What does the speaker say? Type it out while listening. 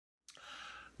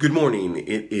Good morning.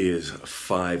 It is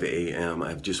 5 a.m.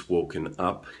 I've just woken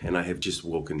up and I have just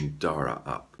woken Dara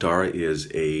up. Dara is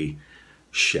a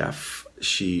chef.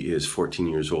 She is 14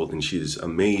 years old and she is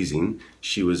amazing.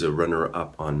 She was a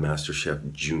runner-up on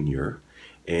MasterChef Junior.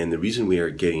 And the reason we are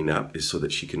getting up is so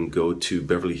that she can go to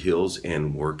Beverly Hills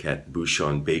and work at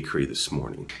Bouchon Bakery this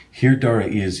morning. Here Dara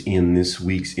is in this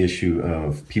week's issue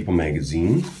of People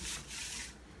magazine.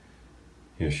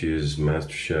 Here she is,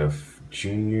 MasterChef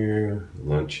Junior,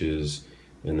 lunches,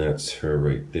 and that's her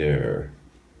right there.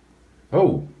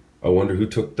 Oh, I wonder who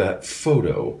took that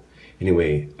photo.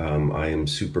 Anyway, I am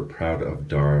super proud of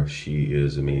Dara. She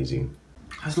is amazing.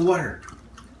 How's the water?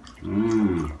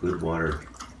 Good water.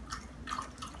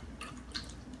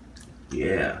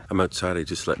 Yeah. I'm outside. I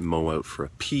just let Mo out for a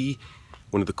pee.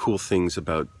 One of the cool things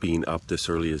about being up this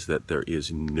early is that there is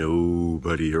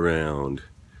nobody around.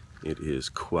 It is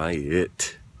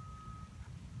quiet.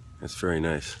 That's very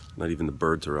nice. Not even the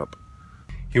birds are up.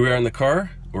 Here we are in the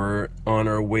car. We're on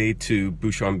our way to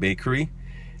Bouchon Bakery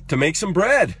to make some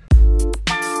bread.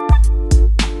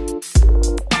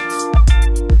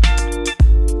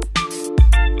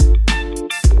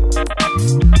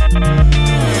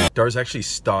 Dara's actually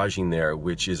staging there,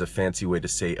 which is a fancy way to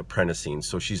say apprenticing.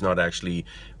 So she's not actually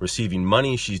receiving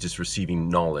money, she's just receiving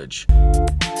knowledge.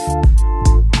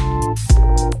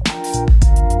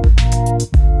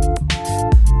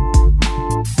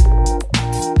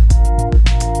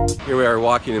 Here we are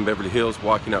walking in Beverly Hills,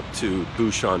 walking up to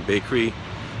Bouchon Bakery.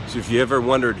 So if you ever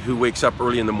wondered who wakes up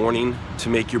early in the morning to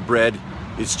make your bread,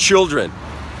 it's children.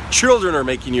 Children are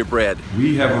making your bread.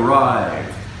 We have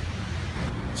arrived.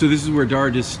 So this is where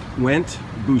Dara just went,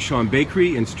 Bouchon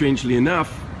Bakery, and strangely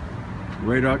enough,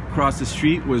 right across the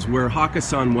street was where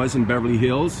Hakkasan was in Beverly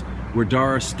Hills, where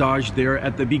Dara staged there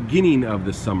at the beginning of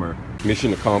the summer.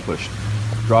 Mission accomplished.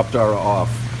 Drop Dara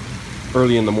off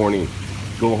early in the morning.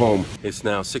 Go home. It's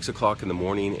now 6 o'clock in the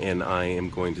morning and I am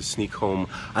going to sneak home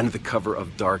under the cover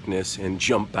of darkness and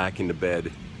jump back into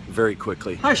bed very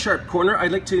quickly. Hi Sharp Corner,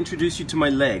 I'd like to introduce you to my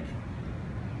leg.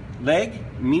 Leg,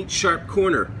 meet Sharp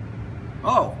Corner.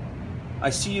 Oh, I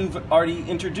see you've already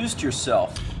introduced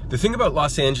yourself. The thing about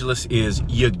Los Angeles is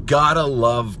you gotta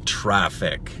love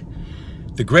traffic.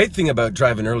 The great thing about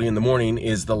driving early in the morning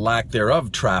is the lack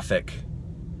thereof traffic.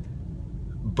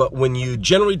 But when you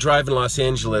generally drive in Los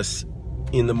Angeles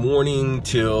in the morning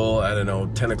till, I don't know,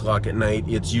 10 o'clock at night,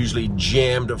 it's usually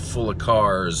jammed full of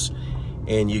cars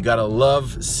and you gotta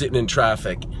love sitting in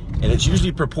traffic. And it's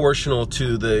usually proportional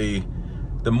to the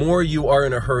more you are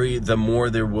in a hurry, the more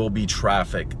there will be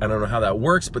traffic. I don't know how that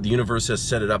works, but the universe has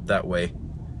set it up that way.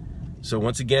 So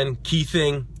once again, key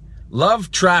thing,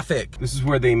 love traffic. This is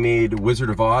where they made Wizard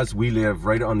of Oz. We live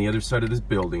right on the other side of this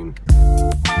building.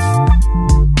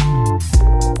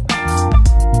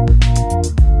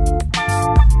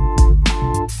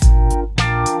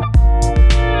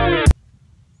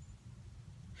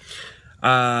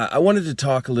 I wanted to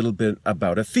talk a little bit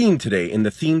about a theme today, and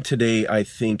the theme today I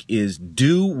think is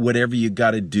do whatever you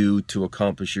got to do to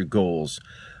accomplish your goals.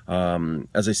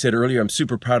 As I said earlier, I'm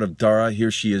super proud of Dara. Here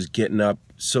she is getting up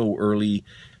so early.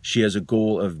 She has a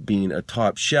goal of being a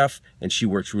top chef and she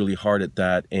works really hard at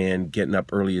that, and getting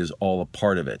up early is all a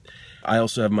part of it. I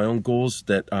also have my own goals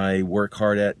that I work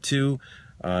hard at too.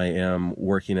 I am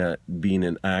working at being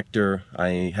an actor.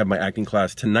 I have my acting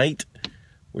class tonight,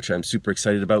 which I'm super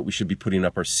excited about. We should be putting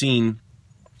up our scene.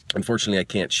 Unfortunately, I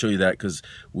can't show you that because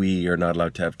we are not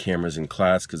allowed to have cameras in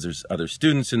class because there's other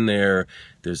students in there.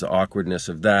 There's the awkwardness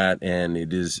of that, and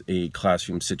it is a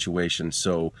classroom situation,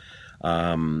 so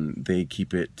they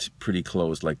keep it pretty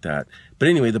closed like that. But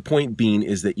anyway, the point being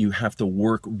is that you have to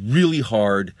work really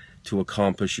hard to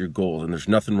accomplish your goal, and there's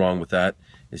nothing wrong with that.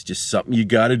 It's just something you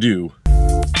gotta do.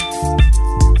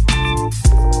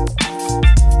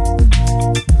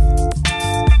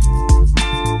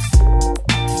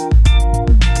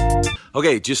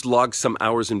 Okay, just logged some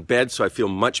hours in bed, so I feel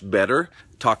much better.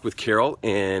 Talked with Carol,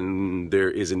 and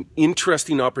there is an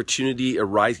interesting opportunity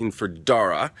arising for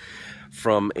Dara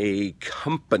from a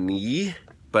company,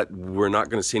 but we're not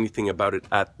going to say anything about it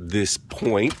at this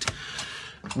point.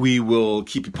 We will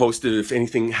keep you posted if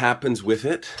anything happens with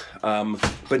it.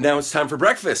 But now it's time for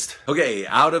breakfast. Okay,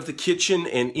 out of the kitchen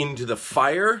and into the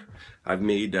fire. I've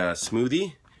made a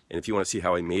smoothie, and if you want to see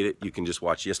how I made it, you can just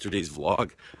watch yesterday's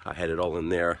vlog. I had it all in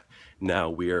there.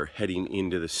 Now we are heading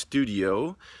into the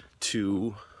studio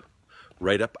to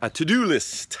write up a to-do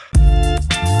list.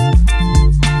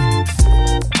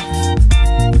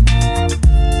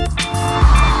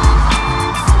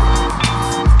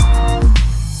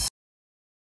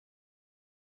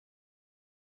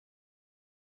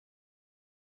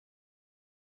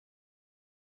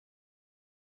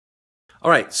 All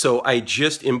right, so I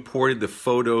just imported the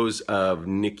photos of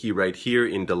Nikki right here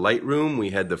into Lightroom.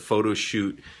 We had the photo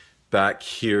shoot back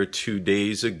here 2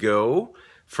 days ago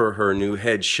for her new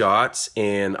headshots,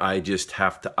 and I just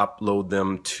have to upload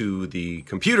them to the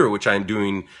computer, which I'm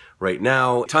doing right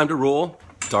now. Time to roll.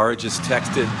 Dara just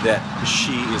texted that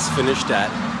she is finished at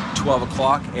 12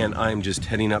 o'clock, and I'm just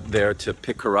heading up there to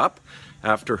pick her up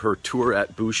after her tour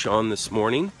at Bouchon this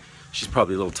morning. She's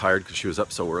probably a little tired because she was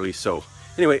up so early, so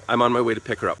anyway, I'm on my way to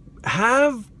pick her up.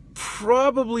 Have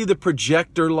probably the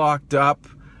projector locked up.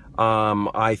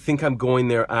 I think I'm going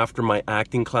there after my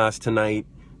acting class tonight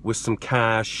with some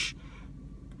cash,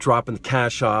 dropping the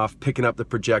cash off, picking up the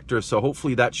projector. So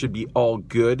hopefully that should be all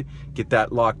good. Get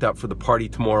that locked up for the party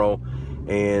tomorrow.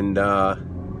 And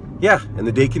yeah, and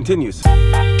the day continues.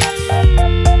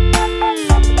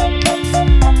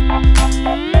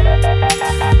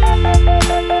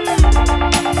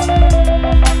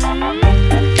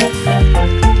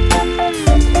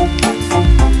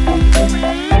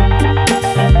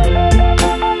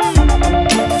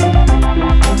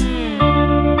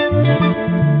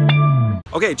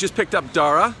 Okay, just picked up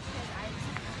Dara,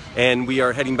 and we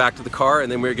are heading back to the car,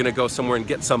 and then we're gonna go somewhere and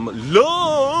get some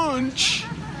lunch.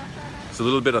 It's a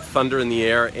little bit of thunder in the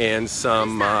air and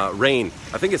some rain.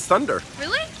 I think it's thunder.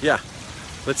 Really? Yeah.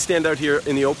 Let's stand out here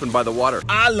in the open by the water.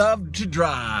 I love to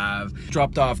drive.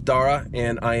 Dropped off Dara,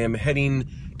 and I am heading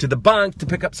to the bank to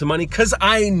pick up some money because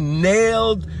I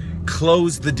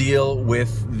closed the deal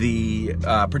with the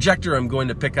projector I'm going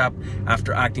to pick up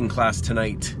after acting class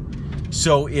tonight.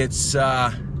 So it's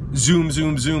zoom,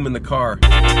 zoom, zoom in the car.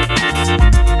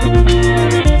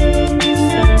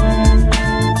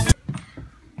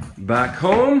 Back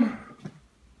home,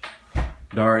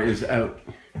 Dara is out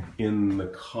in the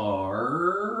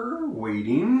car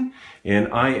waiting, and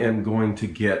I am going to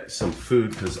get some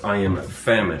food because I am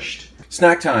famished.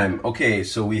 Snack time. Okay,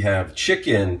 so we have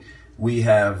chicken, we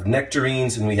have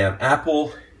nectarines, and we have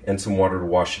apple, and some water to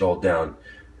wash it all down.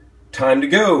 Time to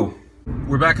go.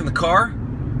 We're back in the car,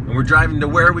 and we're driving to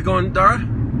where are we going, Dara?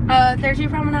 Thursday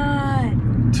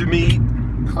Promenade. To meet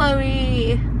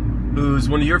Chloe. Who's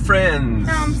one of your friends?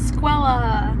 From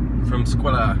Squella. From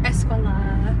Squella.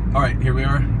 Esquella. All right, here we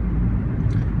are.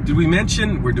 Did we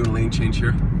mention, we're doing lane change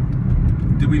here.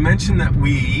 Did we mention that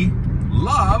we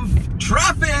love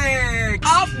traffic?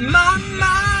 Off my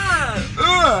mind.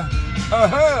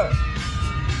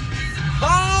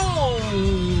 Oh,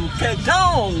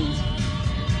 Piton.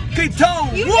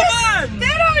 Piton, You woman! just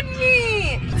spit on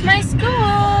me! It's my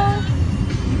school.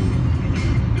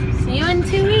 See you in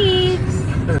 2 weeks.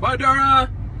 Bye, Dara.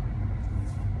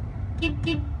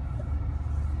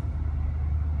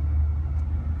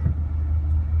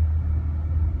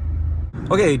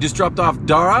 Okay, just dropped off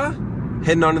Dara.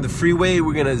 Heading onto the freeway.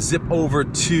 We're gonna zip over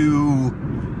to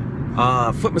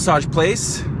foot massage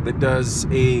place that does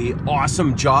a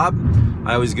awesome job.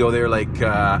 I always go there like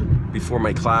before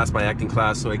my class, my acting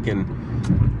class, so I can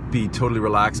be totally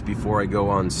relaxed before I go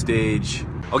on stage.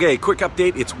 Okay, quick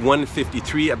update. It's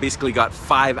 1:53. I basically got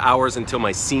 5 hours until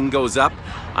my scene goes up.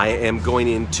 I am going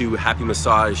into Happy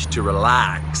Massage to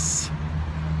relax.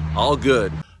 All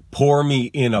good. Pour me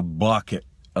in a bucket.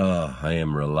 I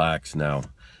am relaxed now.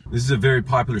 This is a very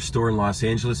popular store in Los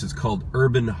Angeles. It's called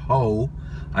Urban Ho.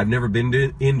 I've never been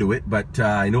into it, but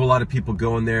I know a lot of people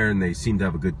go in there and they seem to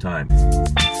have a good time.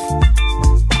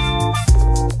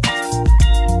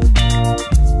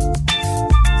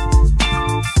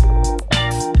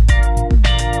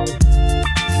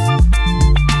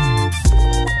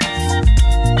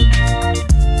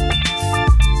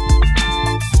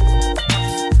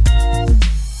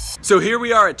 So here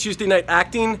we are at Tuesday Night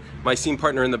Acting, my scene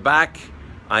partner in the back.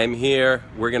 I'm here.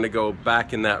 We're gonna go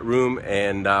back in that room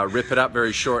and rip it up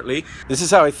very shortly. This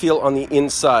is how I feel on the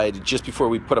inside just before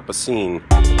we put up a scene.